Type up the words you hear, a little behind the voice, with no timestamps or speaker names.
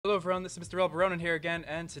Hello everyone, this is Mr. Elbaronin here again,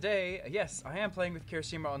 and today, yes, I am playing with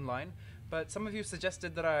Kirishima Online, but some of you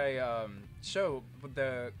suggested that I show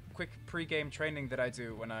the quick pre-game training that I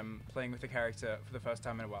do when I'm playing with a character for the first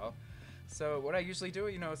time in a while. So what I usually do,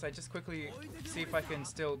 is I just quickly see if I can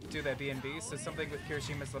still do their B&Bs, so something with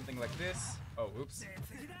Kirishima, something like this. Oh, oops.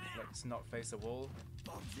 Let's not face a wall.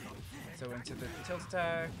 So into the tilt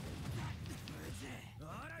attack.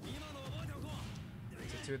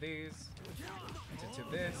 Into two of these. Into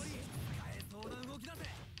this.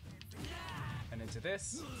 And into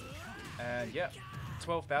this. And yeah,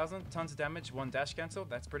 12,000, tons of damage, 1 dash cancel,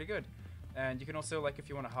 that's pretty good. And you can also, like, if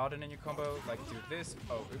you want to harden in your combo, like do this.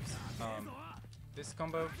 Oh, oops. This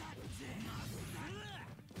combo.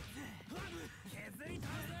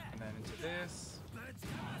 And then into this.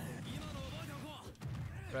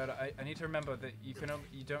 But I need to remember that you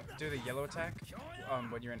don't do the yellow attack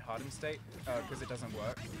when you're in hardened state, because it doesn't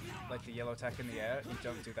work. Like the yellow attack in the air, you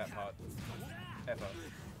don't do that part. Ever.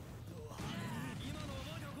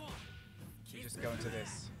 You just go into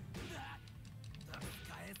this.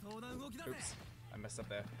 Oops, I messed up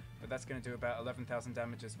there. But that's going to do about 11,000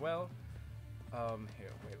 damage as well.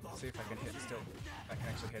 Here, wait, let's see if I can hit still. I can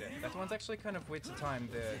actually hit it. That one's actually kind of weird to time.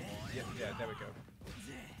 Yeah, there we go.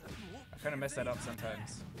 I kind of mess that up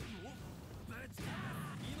sometimes.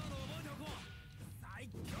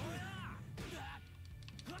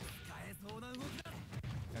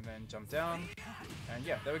 And then jump down. And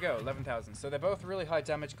yeah, there we go, 11,000. So they're both really high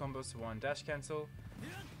damage combos for 1 dash cancel.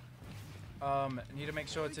 Need to make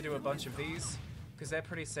sure to do a bunch of these, because they're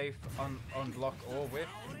pretty safe on block or whip.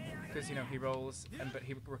 Because, he rolls, but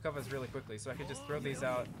he recovers really quickly. So I could just throw these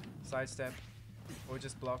out, sidestep, or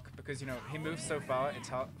just block. Because, he moves so far, it's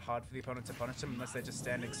hard for the opponent to punish him unless they're just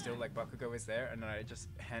standing still like Bakugo is there. And then I just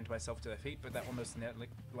hand myself to their feet, but that almost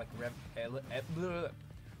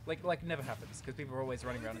like never happens. Because people are always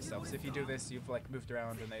running around and stuff. So if you do this, you've moved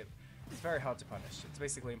around and it's very hard to punish. It's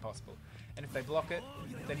basically impossible. And if they block it,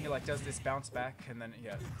 then he does this bounce back, and then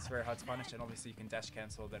yeah, it's very hard to punish. And obviously you can dash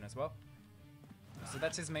cancel then as well. So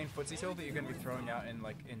that's his main footsie tool that you're going to be throwing out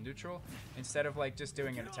in neutral, instead of just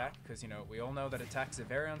doing an attack, because we all know that attacks are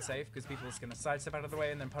very unsafe, because people are just going to sidestep out of the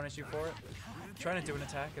way and then punish you for it. Trying to do an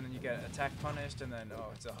attack and then you get attack punished, and then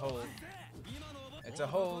it's a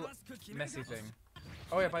whole messy thing.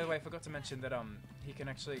 Oh yeah, by the way, I forgot to mention that he can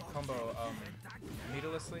actually combo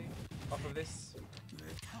meterlessly off of this.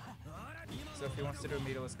 So if he wants to do a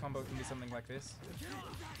meterless combo, it can be something like this.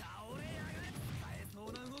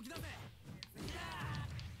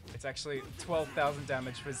 It's actually 12,000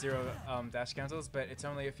 damage for 0 dash cancels, but it's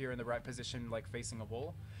only if you're in the right position, facing a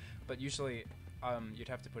wall. But usually, you'd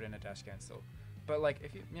have to put in a dash cancel. But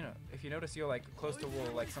if if you notice you're close to a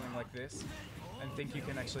wall, something like this, and think you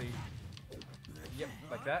can actually, yep,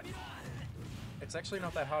 like that. It's actually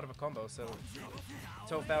not that hard of a combo. So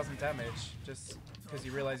 12,000 damage just because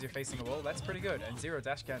you realize you're facing a wall. That's pretty good, and 0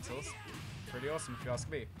 dash cancels, pretty awesome if you ask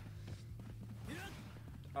me.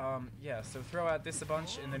 Yeah, so throw out this a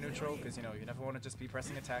bunch in the neutral, because, you never want to just be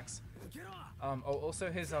pressing attacks. Also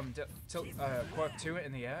his, quirk 2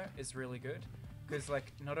 in the air is really good, because,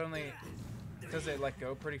 not only does it,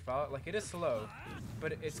 go pretty far, it is slow,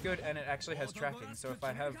 but it's good, and it actually has tracking. So if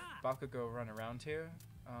I have Bakugo run around here,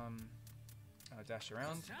 dash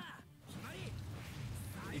around,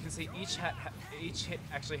 you can see each hit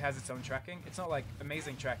actually has its own tracking. It's not,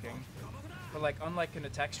 amazing tracking, but unlike an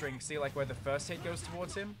attack string, see where the first hit goes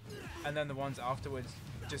towards him, and then the ones afterwards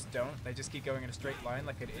just don't. They just keep going in a straight line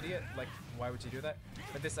like an idiot. Why would you do that?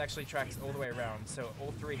 But this actually tracks all the way around, so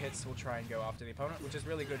all 3 hits will try and go after the opponent, which is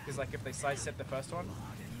really good, because if they sidestep the first one,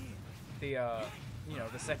 the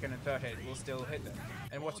the second and third hit will still hit them.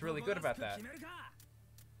 And what's really good about that,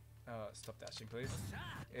 stop dashing please,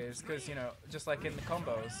 is because, just like in the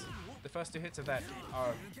combos, the first 2 hits of that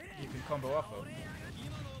are, you can combo off of.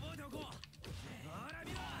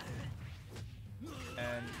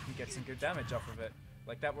 And you can get some good damage off of it.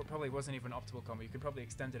 That probably wasn't even an optimal combo. You could probably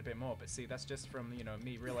extend it a bit more, but see, that's just from,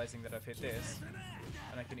 me realizing that I've hit this,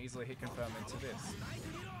 and I can easily hit confirm into this.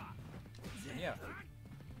 And yeah.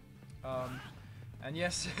 And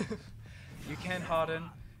yes, you can harden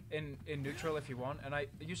in neutral if you want, and I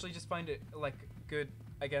usually just find it, good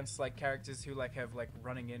against, characters who, have,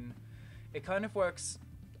 running in. It kind of works,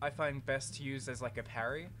 I find, best to use as, a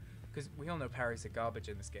parry. Because we all know parries are garbage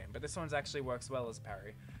in this game, but this one's actually works well as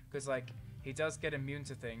parry. Because, he does get immune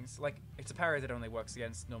to things. It's a parry that only works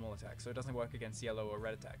against normal attacks, so it doesn't work against yellow or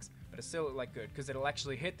red attacks. But it's still, good, because it'll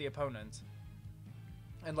actually hit the opponent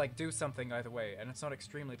and, do something either way. And it's not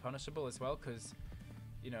extremely punishable as well, because,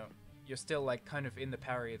 you're still like kind of in the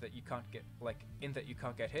parry that you can't get, like in that you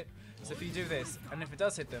can't get hit. So if you do this, and if it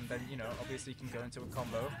does hit them, then you know obviously you can go into a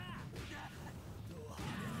combo.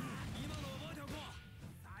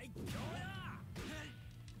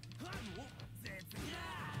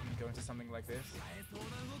 And go into something like this.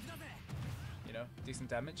 You know, decent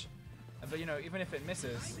damage. But you know, even if it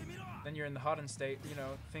misses, then you're in the hardened state. You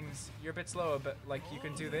know, you're a bit slower, but like you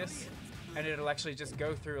can do this, and it'll actually just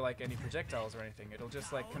go through like any projectiles or anything. It'll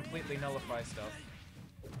just like completely nullify stuff.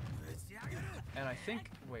 And I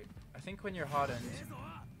think when you're hardened,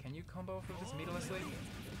 can you combo from this meterlessly?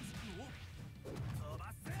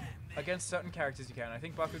 Against certain characters you can. I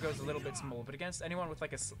think Bakugo's a little bit small, but against anyone with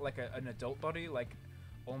like an adult body, like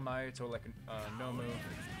All Might or like Nomu,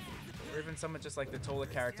 or even someone just like the taller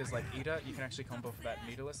characters like Ida, you can actually combo for that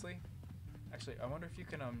meterlessly. Actually, I wonder if you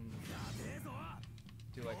can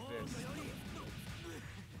do like this.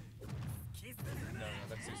 No,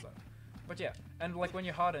 that's too slow. But yeah, and like when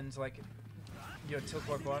you're hardened, like your tilt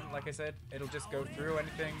work 1, like I said, it'll just go through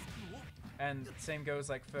anything. And same goes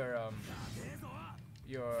like for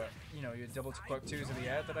your double quirk 2s in the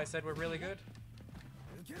air that I said were really good.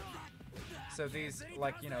 So these,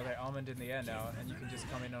 like, you know, they're almond in the air now, and you can just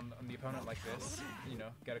come in on the opponent like this, you know,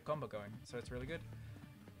 get a combo going. So it's really good.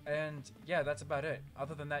 And yeah, that's about it.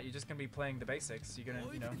 Other than that, you're just going to be playing the basics. You're going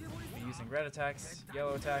to, you know, be using red attacks,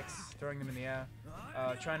 yellow attacks, throwing them in the air,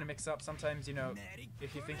 trying to mix up. Sometimes, you know,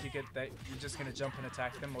 if you think you get that, you're just going to jump and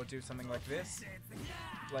attack them or do something like this.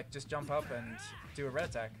 Like, just jump up and do a red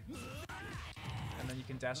attack. And then you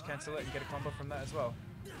can dash cancel it and get a combo from that as well.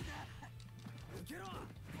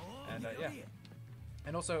 And yeah.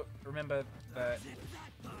 And also, remember that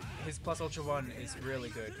his plus ultra 1 is really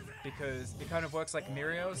good because it kind of works like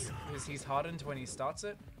Mirio's, because he's hardened when he starts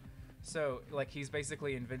it. So, like, he's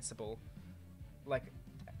basically invincible, like,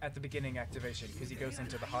 at the beginning activation, because he goes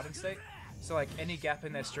into the hardened state. So, like, any gap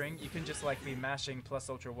in their string, you can just, like, be mashing plus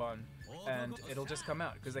ultra 1, and it'll just come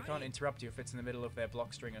out, because they can't interrupt you if it's in the middle of their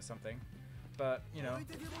block string or something. But, you know,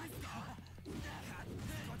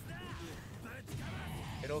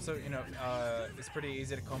 it also, you know, is pretty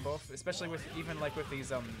easy to combo off, especially with even like with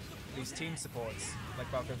these team supports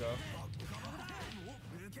like Bakugo.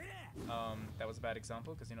 That was a bad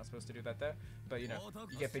example because you're not supposed to do that there, but you know,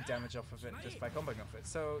 you get big damage off of it just by comboing off it.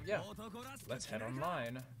 So yeah, let's head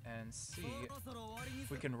online and see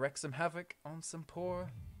if we can wreak some havoc on some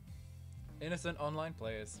poor innocent online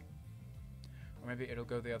players. Or maybe it'll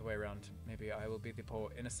go the other way around. Maybe I will be the poor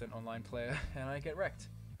innocent online player and I get wrecked.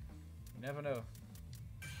 You never know.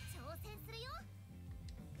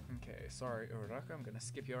 Okay, sorry Uraraka, I'm gonna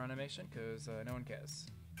skip your animation because no one cares.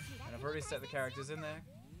 And I've already set the characters in there.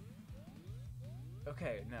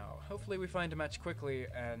 Okay, now, hopefully we find a match quickly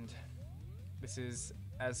and this is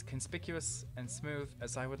as conspicuous and smooth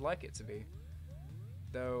as I would like it to be.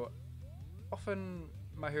 Though, often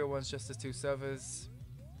my Hero 1's just as 2 servers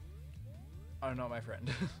are not my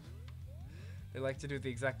friend. They like to do the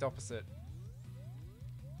exact opposite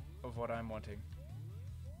of what I'm wanting.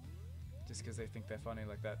 Just because they think they're funny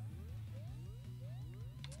like that.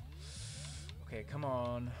 Okay, come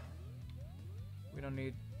on. We don't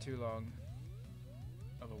need too long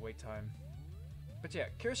of a wait time. But yeah,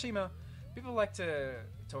 Kirishima, people like to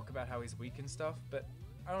talk about how he's weak and stuff, but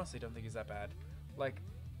I honestly don't think he's that bad. Like,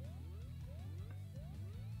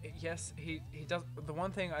 yes, he does. The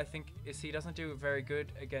one thing I think is he doesn't do very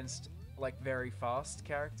good against like very fast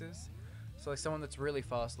characters. So like someone that's really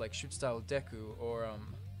fast, like shoot style Deku, or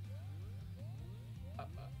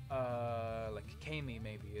like Kami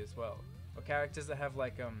maybe as well, or characters that have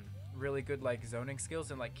like really good like zoning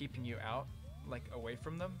skills and like keeping you out, like away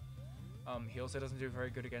from them. He also doesn't do very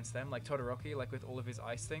good against them, like Todoroki, like with all of his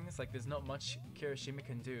ice things. Like there's not much Kirishima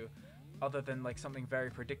can do other than like something very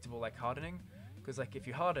predictable like hardening, because like if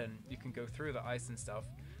you harden you can go through the ice and stuff,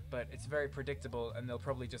 but it's very predictable and they'll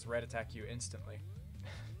probably just red attack you instantly.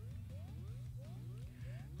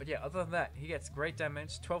 But yeah, other than that, he gets great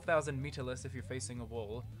damage, 12,000 meterless if you're facing a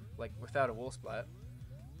wall, like without a wall splat,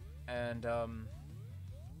 and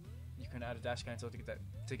you can add a dash cancel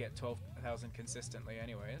to get 12,000 consistently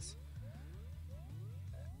anyways.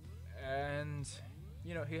 And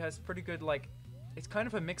you know, he has pretty good, like, it's kind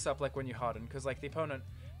of a mix up like when you harden, because like the opponent,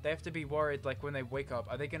 they have to be worried like when they wake up,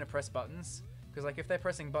 are they gonna press buttons? Because like if they're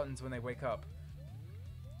pressing buttons when they wake up,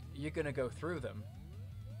 you're gonna go through them.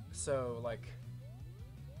 So like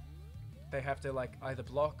they have to like either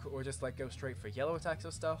block or just like go straight for yellow attacks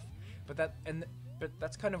or stuff. But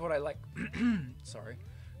that's kind of what I like. Sorry,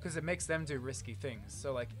 because it makes them do risky things.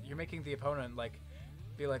 So like you're making the opponent like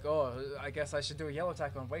be like, oh, I guess I should do a yellow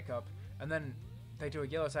attack on wake up, and then they do a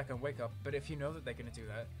yellow attack on wake up, but if you know that they're going to do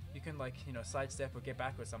that, you can, like, you know, sidestep or get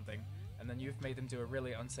back or something, and then you've made them do a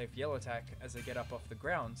really unsafe yellow attack as they get up off the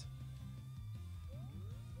ground,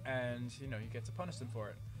 and, you know, you get to punish them for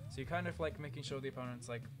it. So you're kind of, like, making sure the opponent's,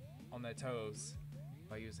 like, on their toes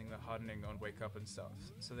by using the hardening on wake up and stuff,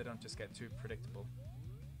 so they don't just get too predictable.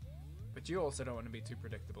 But you also don't want to be too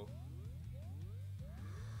predictable.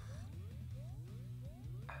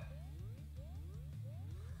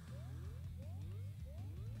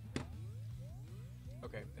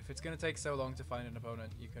 Okay, if it's gonna take so long to find an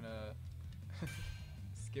opponent, you can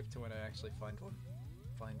skip to when I actually find one.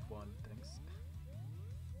 Thanks.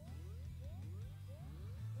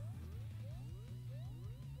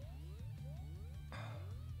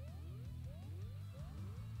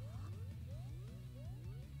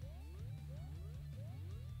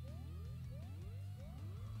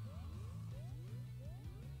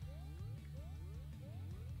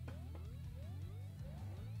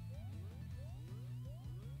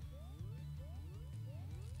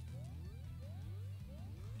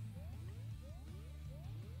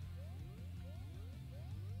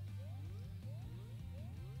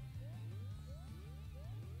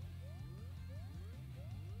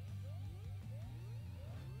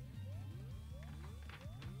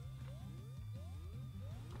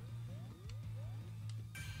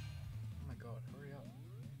 Hurry up.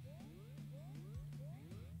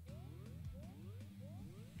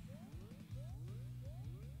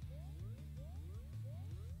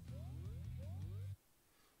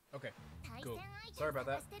 Okay, cool. Sorry about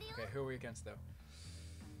that. Okay, who are we against though?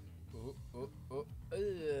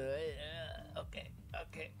 Okay.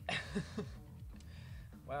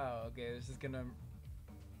 Wow, okay, this is gonna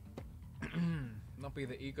not be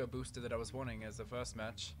the ego booster that I was wanting as the first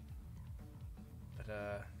match. But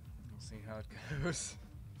we'll see how it goes.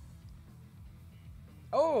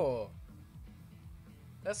 Oh!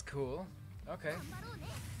 That's cool. Okay.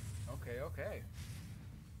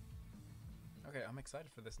 Okay, I'm excited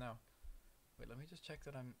for this now. Wait, let me just check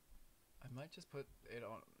that I might just put it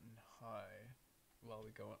on high while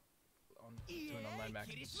we go on to an online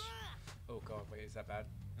match. Oh god, wait, is that bad?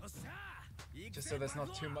 Just so there's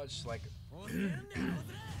not too much, like,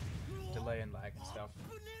 delay and lag and stuff.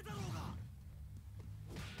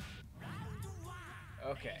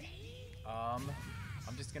 Okay. I'm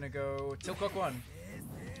just gonna go Tilcock 1.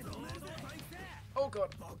 Oh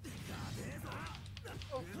god.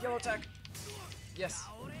 Oh, yellow attack. Yes.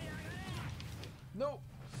 No,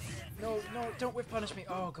 don't whiff punish me.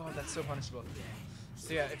 Oh god, that's so punishable.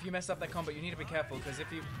 So yeah, if you mess up that combo, you need to be careful, because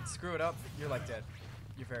if you screw it up, you're like dead.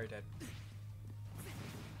 You're very dead.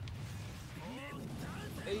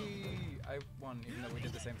 Hey, I won, even though we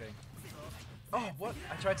did the same thing. Oh, what?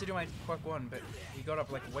 I tried to do my Quack 1, but he got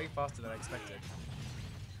up like way faster than I expected.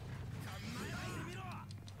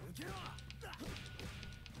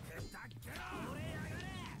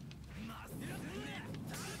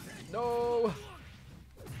 No!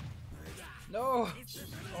 No!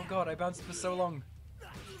 Oh god, I bounced for so long.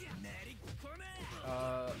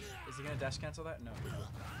 Is he gonna dash cancel that? No.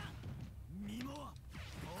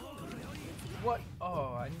 What?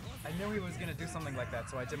 Oh, I knew he was gonna do something like that,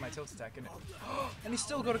 so I did my tilt attack, and he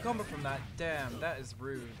still got a combo from that. Damn, that is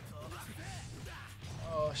rude.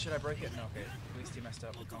 Oh, should I break it? No, okay. At least he messed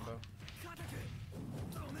up the combo.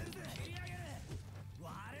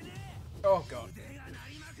 Oh god.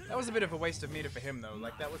 That was a bit of a waste of meter for him though.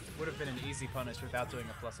 Like, that would have been an easy punish without doing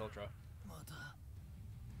a plus ultra.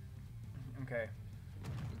 Okay.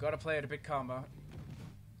 We've got to play it a bit calmer.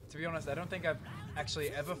 To be honest, I don't think I've actually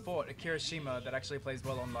ever fought a Kirishima that actually plays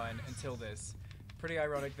well online until this. Pretty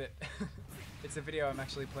ironic that it's a video I'm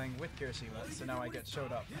actually playing with Kirishima, so now I get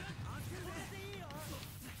showed up.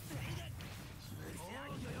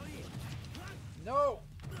 No!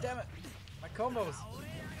 Damn it! My combos!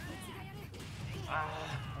 Ah,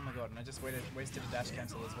 oh my god, and I just wasted a dash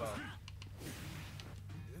cancel as well.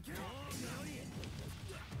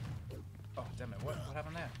 Oh, damn it, what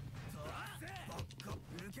happened there?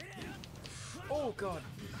 Oh god,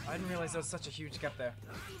 I didn't realize there was such a huge gap there.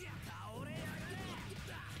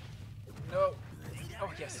 No!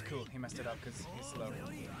 Oh yes, cool, he messed it up because he's slow.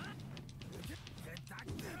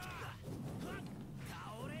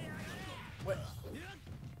 What?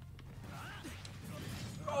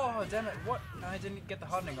 Oh, damn it, what? I didn't get the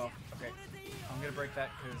hardening off. Okay, I'm gonna break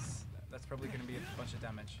that because that's probably gonna be a bunch of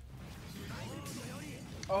damage.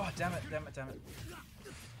 Oh, damn it.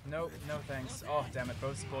 No, no thanks. Oh, damn it,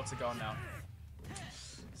 both supports are gone now.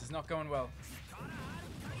 This is not going well.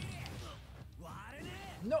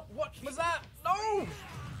 No, what was that? No!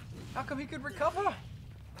 How come he could recover?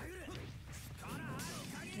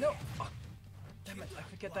 No! Oh, damn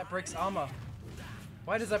get that breaks armor.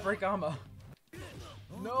 Why does that break armor?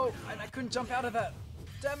 No, and I couldn't jump out of that.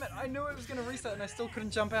 Damn it, I knew it was gonna reset and I still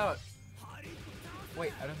couldn't jump out.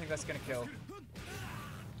 Wait, I don't think that's gonna kill.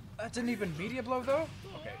 That didn't even media blow though?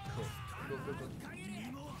 Okay, cool. Cool.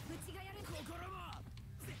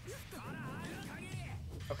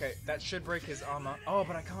 Okay, that should break his armor. Oh,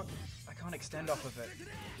 but I can't extend off of it.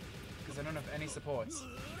 Because I don't have any supports.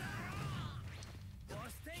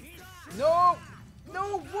 No!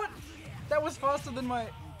 No, what? That was faster than my...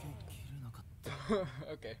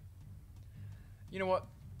 Okay. You know what?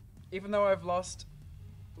 Even though I've lost,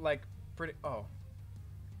 like, pretty... Oh.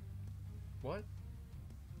 What?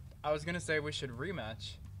 I was gonna say we should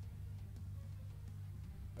rematch.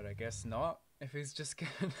 But I guess not. If he's just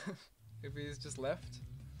gonna... if he's just left.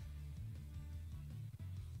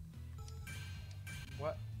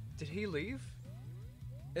 What? Did he leave?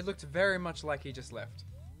 It looked very much like he just left.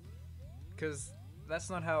 Because that's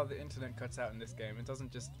not how the internet cuts out in this game. It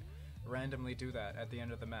doesn't just randomly do that at the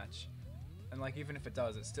end of the match. And like, even if it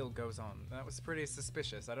does, it still goes on. That was pretty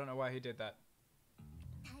suspicious. I don't know why he did that.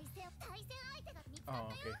 Oh,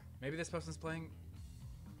 okay. Maybe this person's playing...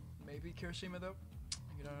 Maybe Kirishima though?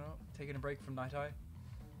 You don't know. Taking a break from Night Eye.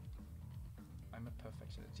 I'm a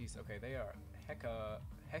perfectionist. Jeez, okay, they are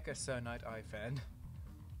hecka Sir Night Eye fan.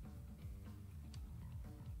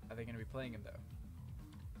 Are they going to be playing him though?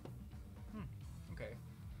 Okay.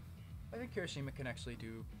 I think Kirishima can actually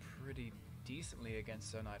do pretty decently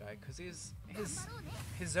against Sir Night Eye because his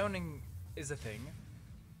zoning is a thing.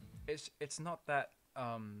 It's not that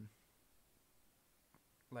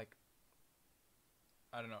like,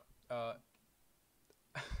 I don't know.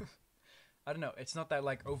 I don't know. It's not that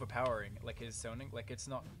like overpowering like his zoning. Like it's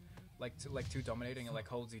not like too dominating and like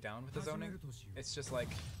holds you down with the zoning. It's just like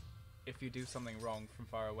if you do something wrong from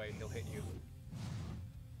far away, he'll hit you.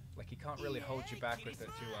 Like he can't really hold you back with it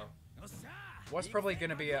too well. What's probably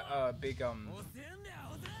gonna be a big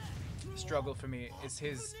struggle for me is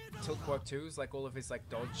his tilt quirk 2s, like all of his like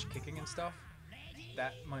dodge kicking and stuff.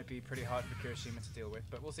 That might be pretty hard for Kirishima to deal with,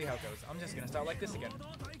 but we'll see how it goes. I'm just gonna start like this again.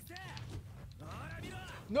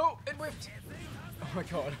 No, it whiffed! Oh my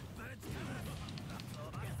god.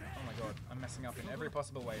 Oh my god, I'm messing up in every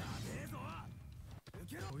possible way.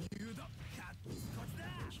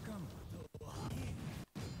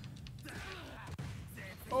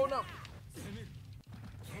 Oh no!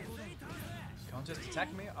 Can't just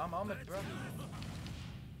attack me, I'm armored, bro.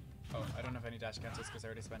 Oh, I don't have any dash cancels because I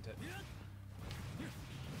already spent it.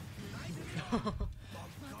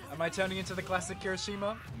 Am I turning into the classic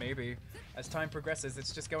Kirishima? Maybe. As time progresses,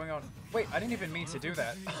 it's just going on. Wait, I didn't even mean to do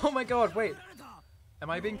that. Oh my god, wait. Am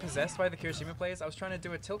I being possessed by the Kirishima players? I was trying to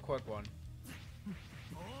do a tilt quirk one.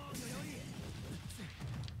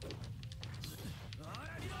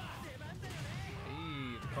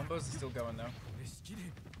 Eee, the combos are still going though.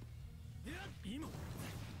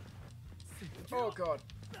 Oh god.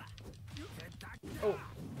 Oh.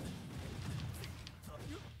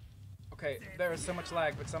 Okay, there is so much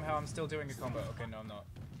lag, but somehow I'm still doing a combo. Okay, no, I'm not.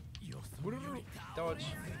 Dodge.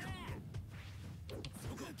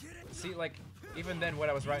 See, like, even then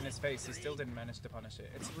when I was right in his face, he still didn't manage to punish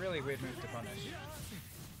it. It's a really weird move to punish.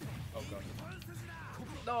 Oh god.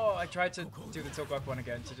 No, I tried to do the tilt quirk one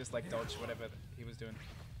again to just like dodge whatever he was doing.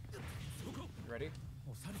 You ready?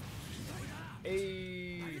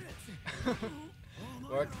 Hey.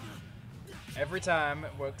 Work. Every time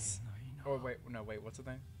it works. Oh wait, no wait, what's the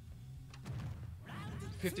thing?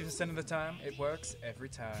 50% of the time, it works every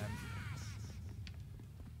time.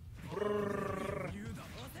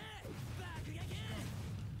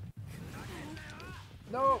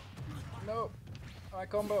 No! No! I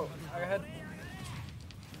combo. I had...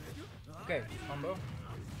 Okay, combo.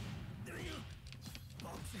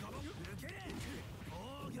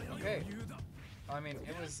 Okay. I mean,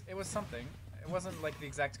 it was something. It wasn't like the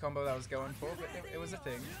exact combo that I was going for, but it was a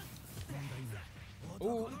thing.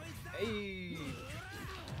 Ooh! Hey!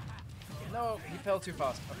 No, he fell too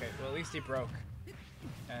fast. Okay, well at least he broke.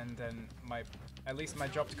 And then at least my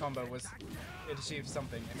dropped combo it achieved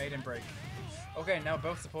something. It made him break. Okay, now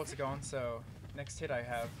both supports are gone, so next hit I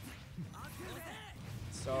have.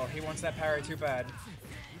 So he wants that parry too bad.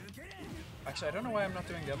 Actually, I don't know why I'm not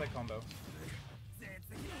doing the other combo.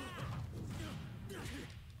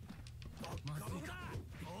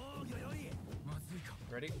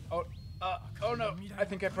 Ready? Oh, oh no! I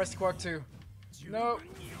think I pressed Quark 2. No!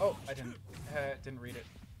 Oh, I didn't read it.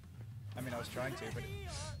 I mean, I was trying to, but...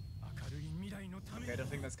 Okay, I don't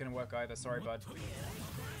think that's gonna work either. Sorry, bud.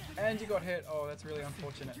 And you got hit. Oh, that's really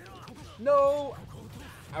unfortunate. No!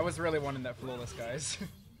 I was really wanting that flawless, guys.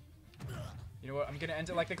 You know what? I'm gonna end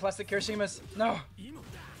it like the classic Kirishimas. No!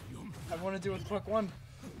 I want to do it with Quirk 1.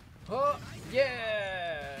 Oh,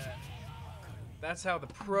 yeah! That's how the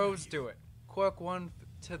pros do it. Quirk 1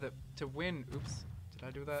 to win. Oops. Did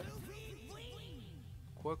I do that?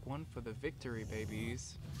 Quirk 1 for the victory,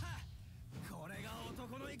 babies.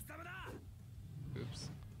 Oops.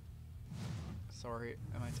 Sorry,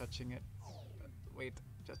 am I touching it? Wait,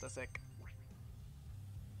 just a sec.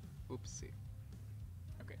 Oopsie.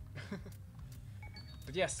 Okay.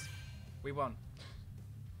 But yes, we won.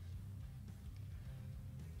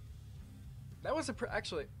 That was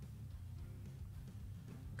actually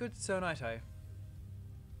good Sonaitai.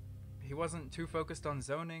 He wasn't too focused on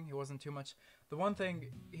zoning. He wasn't too much. The one thing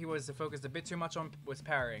he was focused a bit too much on was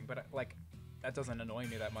parrying, but like that doesn't annoy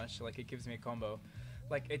me that much. Like it gives me a combo.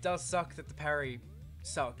 Like it does suck that the parry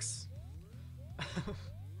sucks.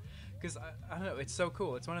 Because I don't know, it's so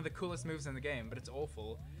cool. It's one of the coolest moves in the game, but it's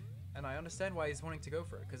awful. And I understand why he's wanting to go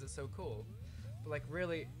for it, because it's so cool. But like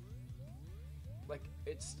really, like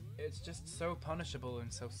it's just so punishable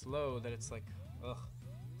and so slow that it's like, ugh.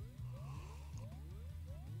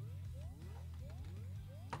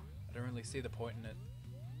 I don't really see the point in it.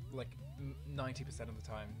 Like 90% of the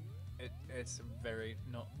time, it's very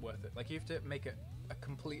not worth it. Like you have to make a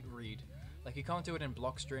complete read. Like you can't do it in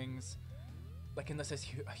block strings. Like unless there's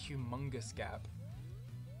a humongous gap.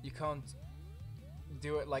 You can't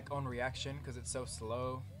do it like on reaction because it's so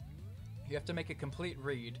slow. You have to make a complete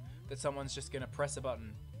read that someone's just gonna press a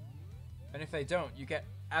button. And if they don't, you get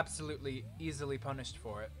absolutely easily punished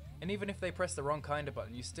for it. And even if they press the wrong kind of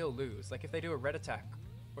button, you still lose. Like if they do a red attack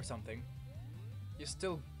or something,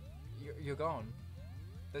 you're gone.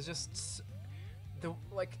 There's just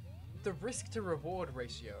the risk to reward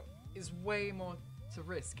ratio is way more to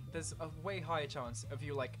risk. There's a way higher chance of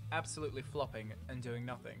you like absolutely flopping and doing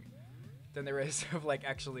nothing than there is of like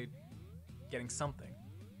actually getting something.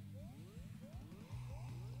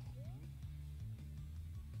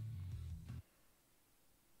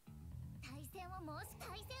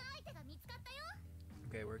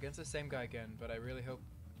 Okay, we're against the same guy again, but I really hope...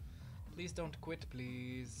 Please don't quit,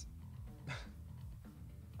 please.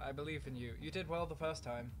 I believe in you. You did well the first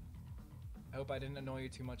time. I hope I didn't annoy you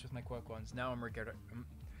too much with my Quirk 1s. Now I'm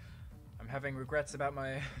having regrets about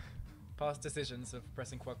my past decisions of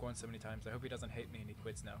pressing Quirk 1 so many times. I hope he doesn't hate me and he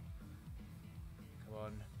quits now. Come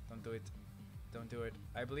on, don't do it. Don't do it.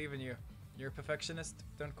 I believe in you. You're a perfectionist.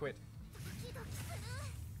 Don't quit.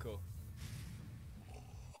 Cool.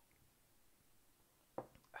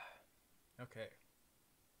 Okay.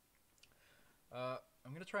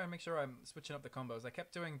 I'm gonna try and make sure I'm switching up the combos. I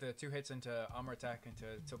kept doing the 2 hits into armor attack into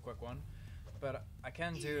tilt Quirk 1, but I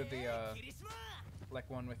can do the like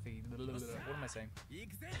one with the what am I saying?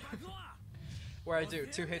 Where I do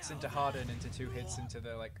 2 hits into harden into 2 hits into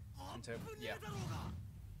the yeah.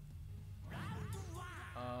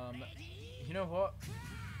 You know what?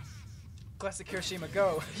 Classic Kirishima,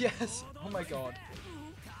 go! Yes! Oh my god.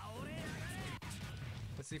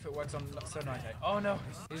 Let's see if it works on Sonaitai. Oh no!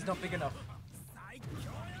 He's not big enough.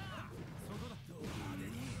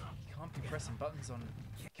 Can't be pressing buttons on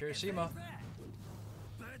Kirishima.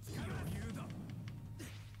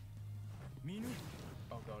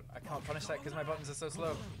 Oh god, I can't punish that because my buttons are so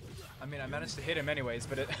slow. I mean, I managed to hit him anyways,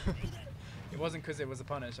 but it it wasn't because it was a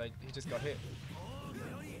punish. He just got hit.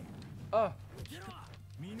 Oh!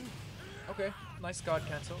 Okay, nice guard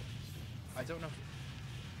cancel. I don't know if...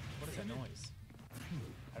 What is that noise?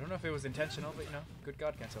 I don't know if it was intentional, but you know, good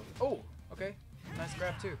guard cancel. Oh! Okay, nice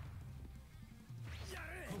grab too.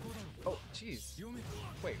 Oh, jeez.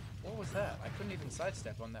 Wait, what was that? I couldn't even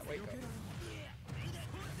sidestep on that wake up.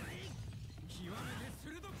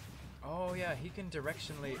 Oh yeah, he can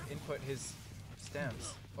directionally input his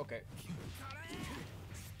stance. Okay.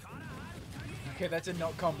 Okay, that did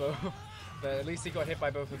not combo. But at least he got hit by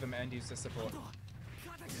both of them and used the support.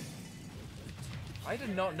 I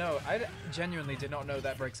did not know. I genuinely did not know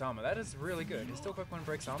that breaks armor. That is really good. His tilt Quirk 1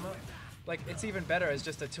 breaks armor. Like, it's even better as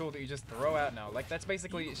just a tool that you just throw out now. Like, that's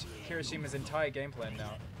basically Kirishima's entire game plan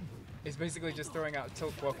now. It's basically just throwing out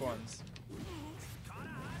tilt Quirk 1s.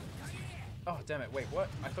 Oh, damn it. Wait, what?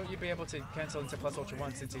 I thought you'd be able to cancel into plus ultra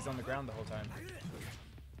 1 since he's on the ground the whole time.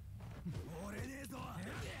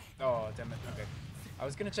 Oh, damn it. Okay. I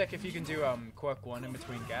was gonna check if you can do Quirk 1 in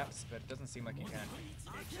between gaps, but it doesn't seem like you can.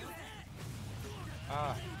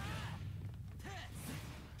 Ah.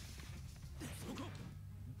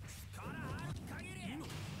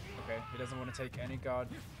 Okay, he doesn't want to take any guard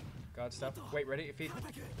stuff. Wait, ready? If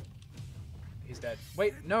he's dead.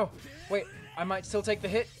 Wait, no! Wait, I might still take the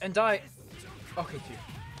hit and die. Okay,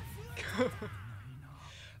 phew.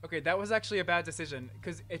 Okay, that was actually a bad decision,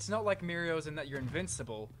 because it's not like Mirio's in that you're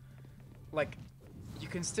invincible. Like, you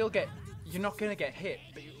can still get... You're not gonna get hit,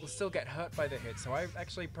 but you will still get hurt by the hit, so I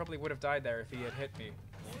actually probably would have died there if he had hit me.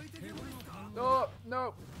 Oh,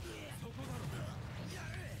 no!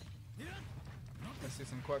 Let's do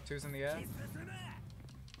some Quirk 2s in the air.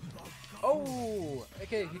 Oh!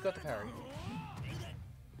 Okay, he got the parry.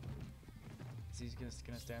 Is he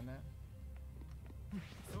gonna stand there?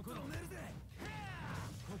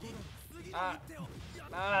 Ah!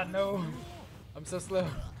 Ah, no! I'm so slow.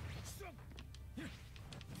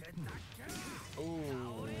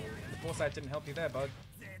 Ooh, the foresight didn't help you there, bud.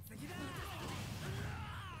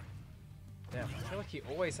 Damn, I feel like he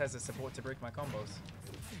always has the support to break my combos.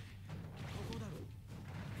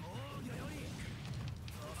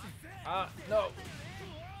 Ah, no!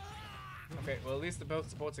 Okay, well at least the both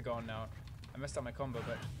supports are gone now. I messed up my combo,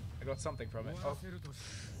 but I got something from it. Oh.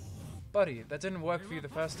 Buddy, that didn't work for you the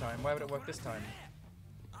first time. Why would it work this time?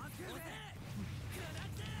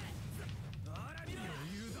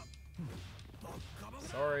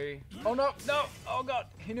 Sorry. Oh no, no! Oh god!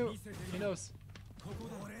 He knew. He knows.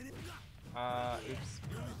 Oops.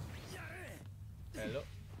 Hello.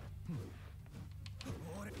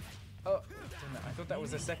 Oh, damn it. I thought that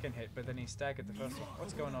was the second hit, but then he staggered the first one.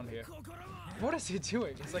 What's going on here? What is he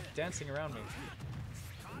doing? He's like dancing around me.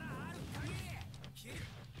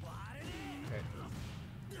 Okay.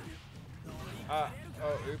 Oh,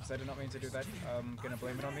 oops, I did not mean to do that. I'm gonna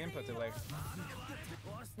blame it on the input delay.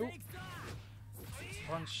 Ooh.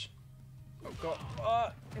 Punch. Oh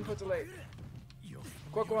god. Input delay.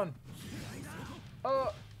 Quick one.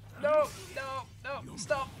 Oh, no, no, no,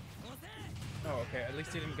 stop. Oh, okay, at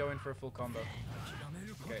least he didn't go in for a full combo.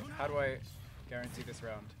 Okay, how do I guarantee this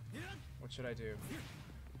round? What should I do?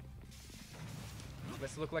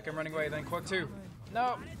 Let's look like I'm running away, then Quirk 2.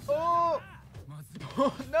 No! Oh!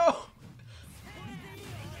 No!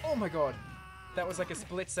 Oh my god. That was like a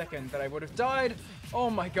split second that I would have died.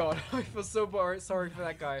 Oh my god, I feel so sorry for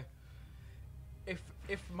that guy. If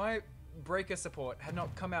my breaker support had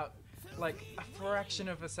not come out like a fraction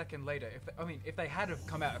of a second later, if they had have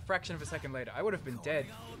come out a fraction of a second later, I would have been dead.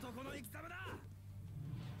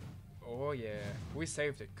 Oh yeah, we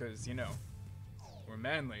saved it because, you know, we're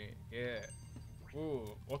manly. Yeah.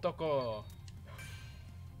 Ooh, otoko.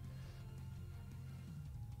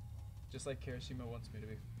 Just like Kirishima wants me to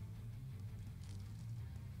be.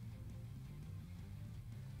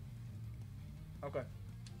 Okay.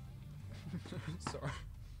 Sorry.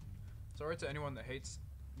 Sorry to anyone that hates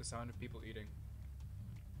the sound of people eating.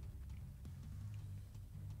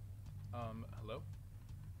 Hello?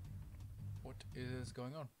 What is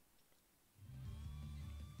going on?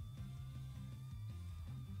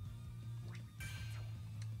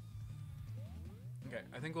 Okay,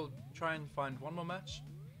 I think we'll try and find one more match,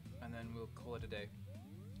 and then we'll call it a day.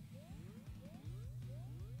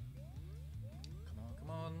 Come on, come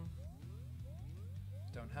on.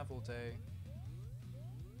 Don't have all day.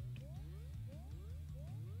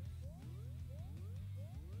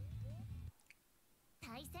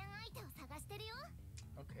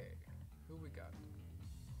 Okay, who we got?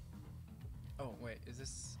 Oh wait, is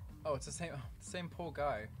this? Oh, it's the same poor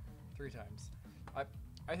guy, 3 times.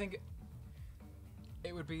 I think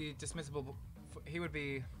it would be dismissible. He would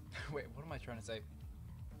be. Wait, what am I trying to say?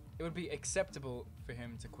 It would be acceptable for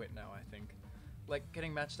him to quit now. I think, like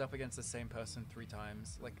getting matched up against the same person 3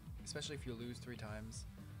 times, like especially if you lose 3 times,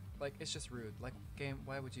 like it's just rude. Like game,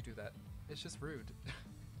 why would you do that? It's just rude.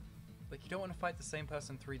 Like you don't want to fight the same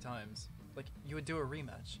person 3 times. Like you would do a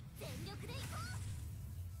rematch.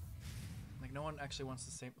 Like no one actually wants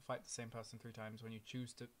to fight the same person 3 times when you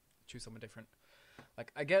choose someone different.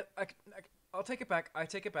 Like I'll take it back. I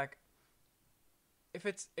take it back. If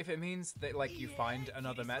it means that like you find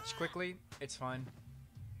another match quickly, it's fine.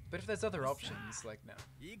 But if there's other options, like no.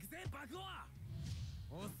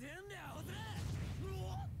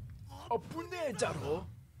 Opune daro.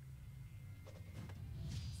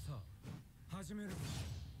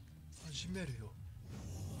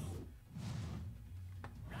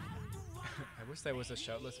 I wish there was a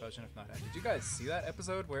shirtless version of Night Eye. Did you guys see that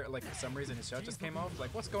episode where, like, for some reason his shirt just came off?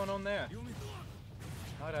 Like, what's going on there?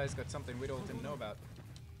 Night Eye's got something we all didn't know about.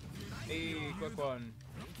 Hey, quick one.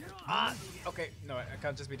 Ah! Okay, no, I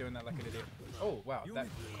can't just be doing that like an idiot. Oh, wow, that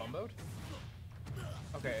comboed?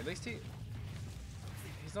 Okay, at least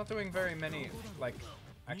he's not doing very many, like,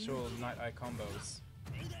 actual Night Eye combos.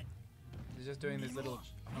 He's just doing these little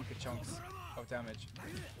hunky chunks of damage.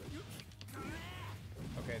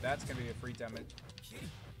 Okay, that's gonna be a free damage.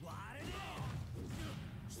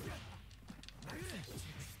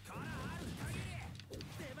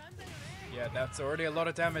 Yeah, that's already a lot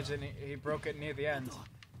of damage, and he broke it near the end.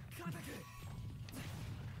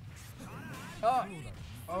 Oh!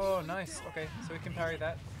 Oh, nice. Okay, so we can parry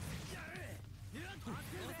that.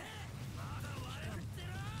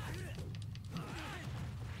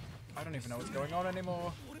 I don't even know what's going on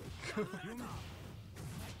anymore. Come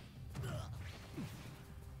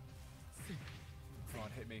on,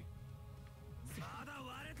 hit me.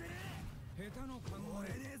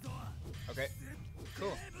 Okay,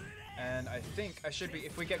 cool. And I think I should be,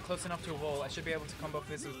 if we get close enough to a wall, I should be able to combo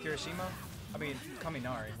this with Kirishima. I mean,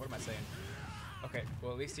 Kaminari, what am I saying? Okay,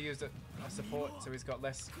 well at least he used a support, so he's got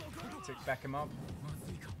less to back him up.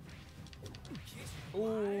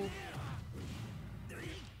 Ooh.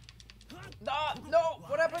 Ah, no!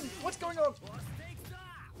 What happened? What's going on?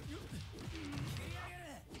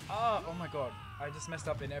 Ah, oh my god. I just messed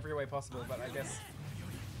up in every way possible, but I guess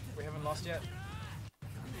we haven't lost yet.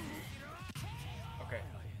 Okay,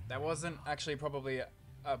 that wasn't actually probably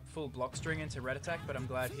a full block string into red attack, but I'm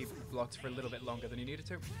glad he blocked for a little bit longer than he needed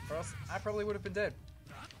to, or else I probably would have been dead.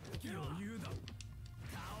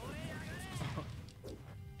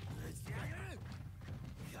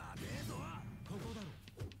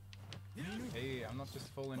 Hey, I'm not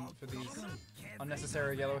just falling for these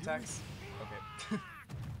unnecessary yellow attacks. Okay.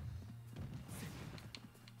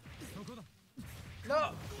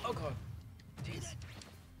 No! Oh god. Jeez.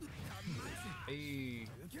 Hey.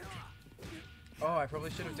 Oh, I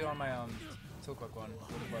probably should have done my Tilquak one.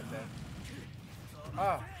 Would have worked there.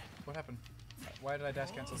 Ah! What happened? Why did I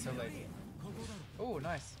dash cancel so late? Oh,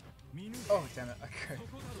 nice. Oh, damn it. Okay.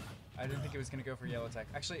 I didn't think he was going to go for yellow attack.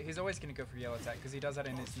 Actually, he's always going to go for yellow attack because he does that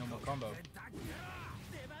in his normal combo.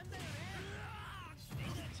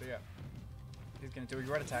 So yeah. He's going to do a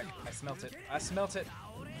red attack. I smelt it. I smelt it!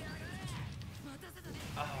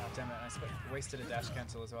 Ah, damn it. I wasted a dash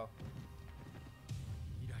cancel as well.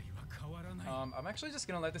 I'm actually just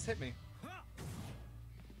going to let this hit me.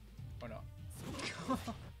 Or not.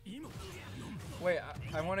 Wait,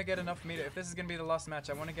 I want to get enough meter. If this is going to be the last match,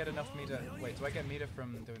 I want to get enough meter. Wait, do I get meter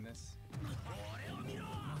from doing this?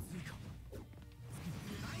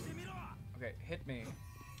 Okay, hit me.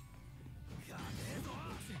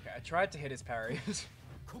 Okay, I tried to hit his parry.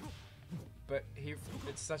 But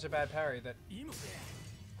it's such a bad parry that...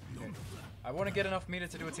 Okay. I want to get enough meter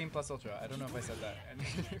to do a Team Plus Ultra. I don't know if I said that. And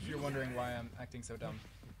if you're wondering why I'm acting so dumb.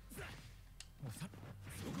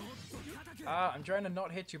 Ah, I'm trying to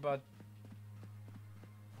not hit you, bud.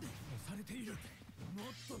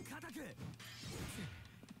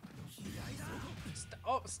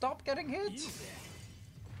 Oh, stop getting hit!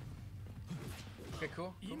 Okay,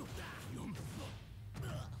 cool.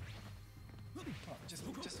 Oh,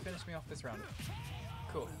 just finish me off this round.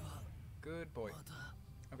 Cool. Good boy.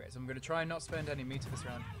 Okay, so I'm gonna try and not spend any meter this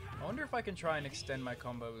round. I wonder if I can try and extend my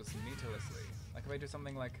combos meterlessly. Like if I do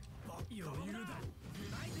something like...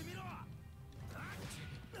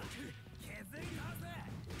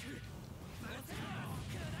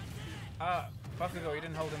 Ah, Bakugo, you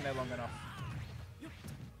didn't hold him there long enough.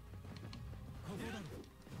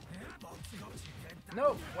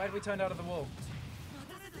 No! Why did we turn out of the wall?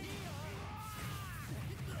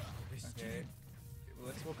 Okay.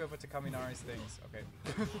 Let's walk over to Kaminari's things. Okay.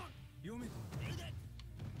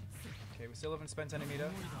 Okay, we still haven't spent any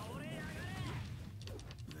meter.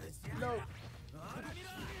 No!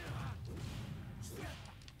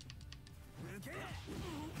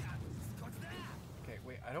 Okay,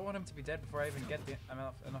 wait, I don't want him to be dead before I even get the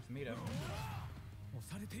enough meter.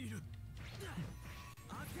 Let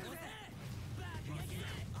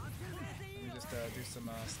me just do some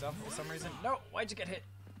stuff for some reason. No! Why'd you get hit?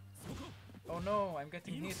 Oh no, I'm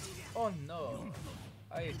getting hit. Oh no.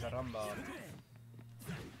 Ay caramba.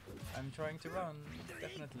 I'm trying to run,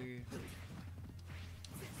 definitely.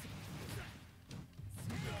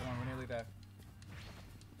 Come on, we're nearly there.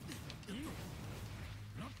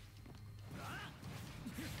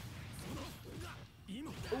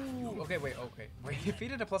 Ooh, okay, wait, okay. Wait, if he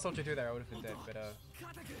did a plus ultra 2 there, I would have been dead, but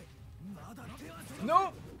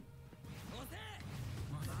no!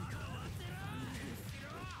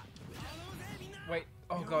 Wait,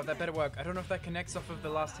 oh god, that better work. I don't know if that connects off of the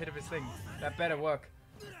last hit of his thing. That better work.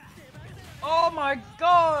 Oh my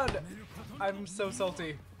god! I'm so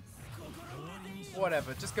salty.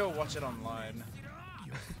 Whatever, just go watch it online.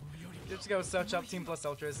 Just go search up Team Plus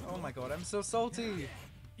Ultras. Oh my god, I'm so salty!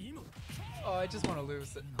 Oh, I just want to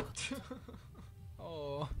lose it.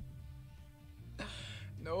 Oh.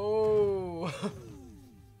 No!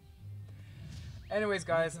 Anyways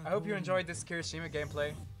guys, I hope you enjoyed this Kirishima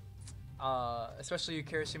gameplay. Especially you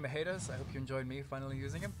Kirishima haters, I hope you enjoyed me finally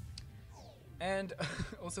using him. And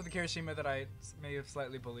also the Kirishima that I may have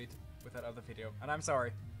slightly bullied. with that other video, and I'm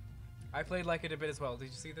sorry. I played like it a bit as well. Did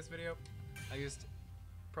you see this video? I used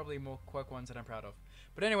probably more quirk ones that I'm proud of.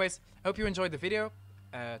 But anyways, I hope you enjoyed the video.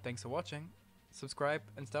 Thanks for watching. Subscribe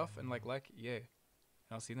and stuff, and like, yeah. And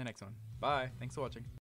I'll see you in the next one. Bye. Thanks for watching.